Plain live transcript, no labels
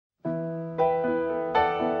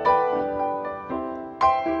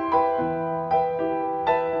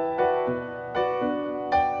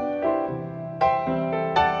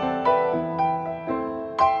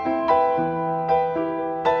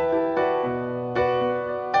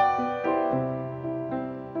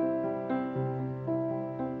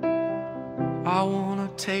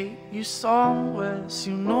take you somewhere,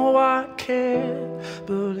 so you know I care.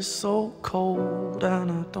 But it's so cold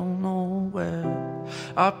and I don't know where.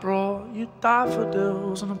 I brought you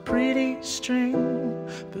daffodils on a pretty string,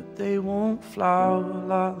 but they won't flower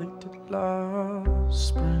like they did last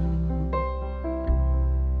spring.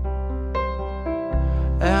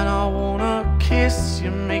 And I wanna kiss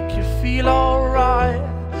you, make you feel alright.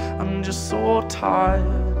 I'm just so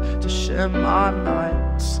tired to share my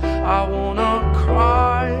nights. I wanna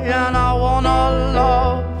cry and I wanna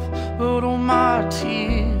love, but all my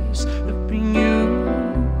tears have been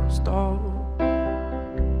used up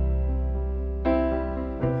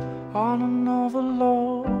on another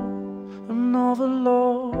love, another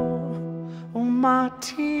love. All my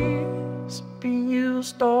tears have been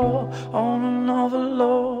used up on another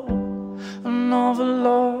love, another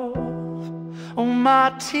love. All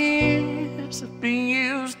my tears have been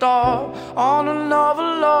used up on another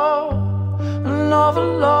love, another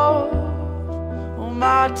love. All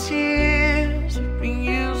my tears have been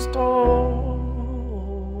used up.